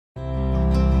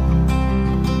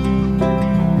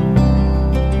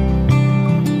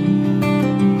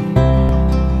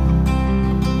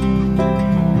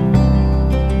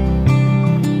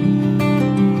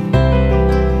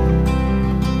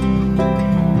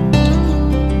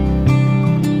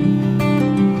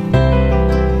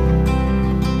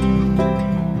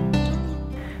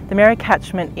The Mary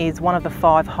Catchment is one of the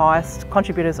 5 highest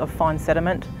contributors of fine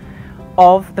sediment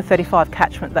of the 35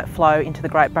 catchment that flow into the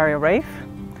Great Barrier Reef.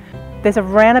 There's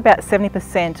around about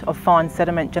 70% of fine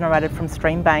sediment generated from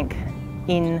stream bank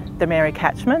in the Mary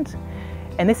Catchment,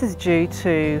 and this is due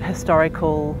to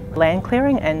historical land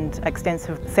clearing and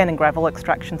extensive sand and gravel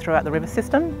extraction throughout the river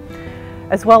system,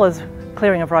 as well as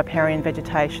clearing of riparian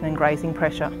vegetation and grazing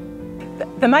pressure.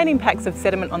 The main impacts of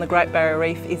sediment on the Great Barrier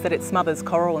Reef is that it smothers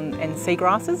coral and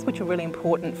seagrasses, which are really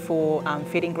important for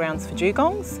feeding grounds for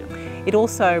dugongs. It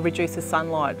also reduces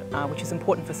sunlight, which is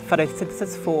important for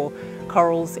photosynthesis for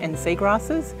corals and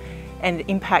seagrasses, and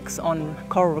impacts on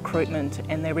coral recruitment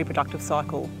and their reproductive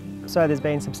cycle. So there's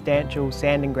been substantial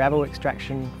sand and gravel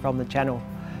extraction from the channel,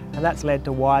 and that's led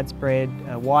to widespread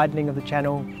widening of the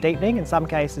channel, deepening. In some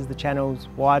cases the channel's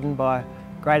widened by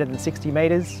greater than 60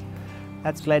 metres.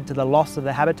 That's led to the loss of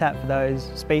the habitat for those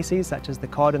species such as the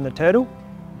cod and the turtle.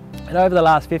 And over the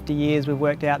last 50 years we've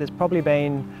worked out there's probably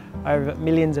been over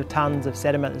millions of tonnes of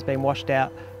sediment that's been washed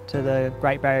out to the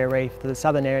Great Barrier Reef, to the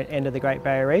southern end of the Great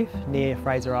Barrier Reef near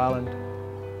Fraser Island.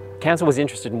 Council was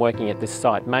interested in working at this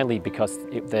site mainly because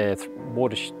their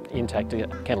water intake to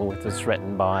Kenilworth was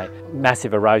threatened by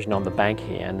massive erosion on the bank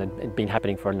here, and it had been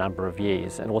happening for a number of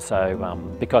years. And also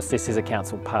because this is a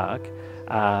council park,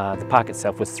 the park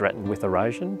itself was threatened with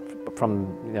erosion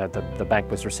from the bank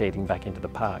was receding back into the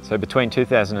park. So between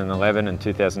 2011 and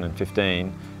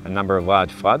 2015, a number of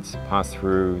large floods passed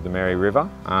through the Mary River,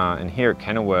 and here at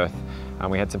Kenilworth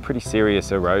we had some pretty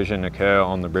serious erosion occur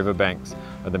on the riverbanks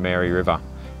of the Mary River.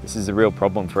 This is a real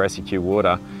problem for SEQ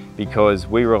water because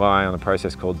we rely on a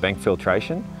process called bank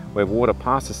filtration, where water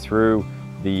passes through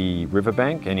the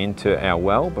riverbank and into our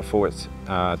well before it's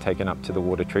taken up to the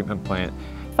water treatment plant.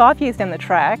 5 years down the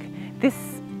track, this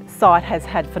site has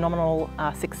had phenomenal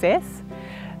success.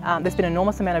 There's been an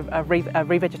enormous amount of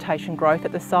revegetation growth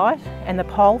at the site, and the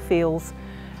pole fields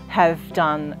have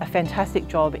done a fantastic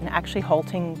job in actually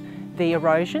halting the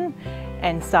erosion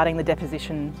and starting the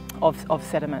deposition of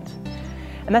sediment.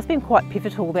 And that's been quite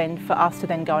pivotal then for us to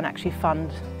then go and actually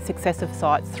fund successive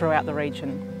sites throughout the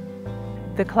region.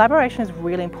 The collaboration is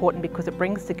really important because it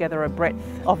brings together a breadth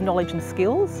of knowledge and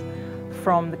skills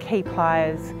from the key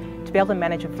players to be able to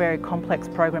manage a very complex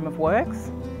program of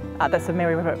works. That's the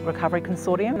Mary River Recovery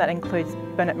Consortium. That includes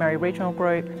Burnett Mary Regional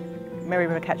Group, Mary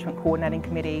River Catchment Coordinating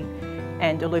Committee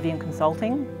and Alluvium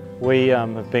Consulting. We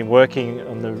have been working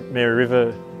on the Mary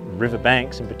River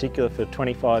banks in particular for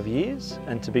 25 years,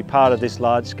 and to be part of this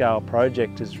large-scale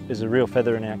project is a real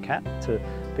feather in our cap to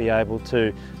be able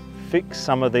to fix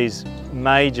some of these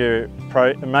major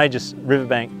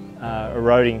riverbank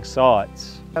eroding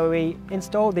sites. So we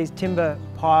installed these timber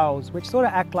piles which sort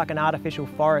of act like an artificial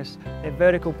forest. They're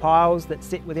vertical piles that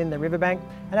sit within the riverbank,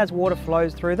 and as water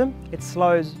flows through them it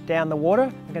slows down the water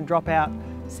and can drop out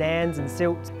sands and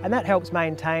silts, and that helps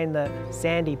maintain the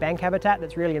sandy bank habitat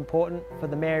that's really important for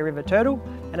the Mary River turtle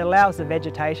and allows the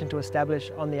vegetation to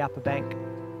establish on the upper bank.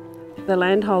 The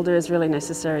landholder is really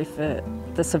necessary for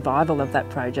the survival of that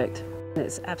project.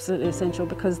 It's absolutely essential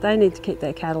because they need to keep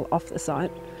their cattle off the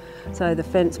site, so the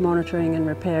fence monitoring and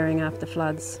repairing after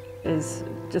floods is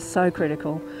just so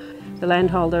critical. The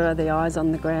landholder are the eyes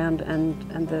on the ground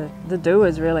and the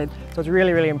doers really. So it's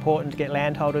really, really important to get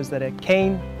landholders that are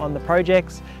keen on the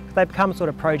projects, because they become sort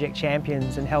of project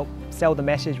champions and help sell the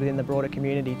message within the broader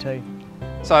community too.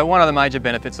 So one of the major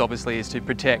benefits obviously is to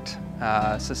protect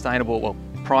sustainable, well,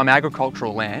 prime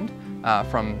agricultural land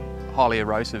from highly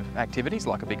erosive activities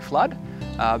like a big flood.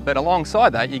 But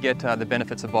alongside that you get the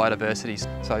benefits of biodiversity,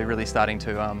 so you're really starting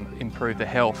to improve the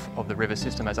health of the river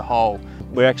system as a whole.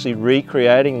 We're actually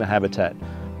recreating the habitat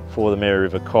for the Mary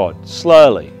River cod,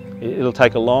 slowly. It'll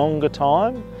take a longer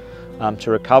time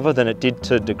to recover than it did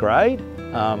to degrade,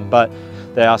 but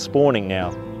they are spawning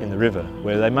now in the river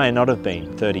where they may not have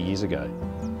been 30 years ago.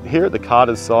 Here at the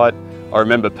Carter's site, I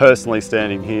remember personally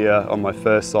standing here on my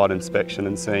first site inspection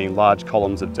and seeing large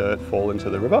columns of dirt fall into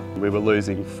the river. We were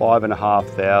losing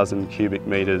 5,500 cubic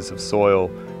metres of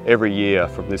soil every year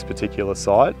from this particular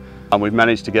site. We've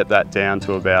managed to get that down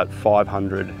to about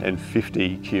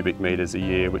 550 cubic metres a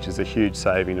year, which is a huge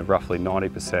saving of roughly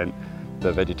 90%.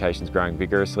 The vegetation's growing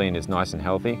vigorously and is nice and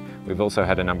healthy. We've also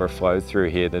had a number of flows through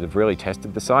here that have really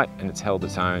tested the site, and it's held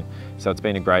its own, so it's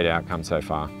been a great outcome so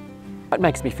far. It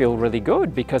makes me feel really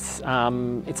good because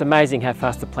it's amazing how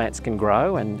fast the plants can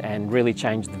grow and really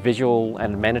change the visual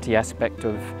and amenity aspect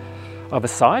of a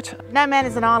site. No man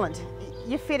is an island.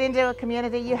 You fit into a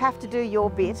community, you have to do your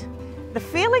bit. The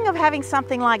feeling of having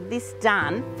something like this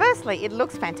done, firstly it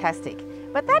looks fantastic,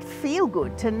 but that feel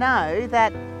good to know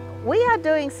that we are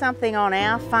doing something on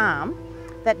our farm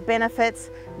that benefits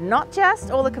not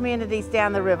just all the communities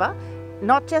down the river,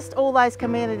 not just all those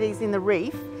communities in the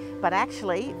reef, but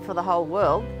actually for the whole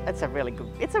world. It's a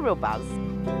real buzz.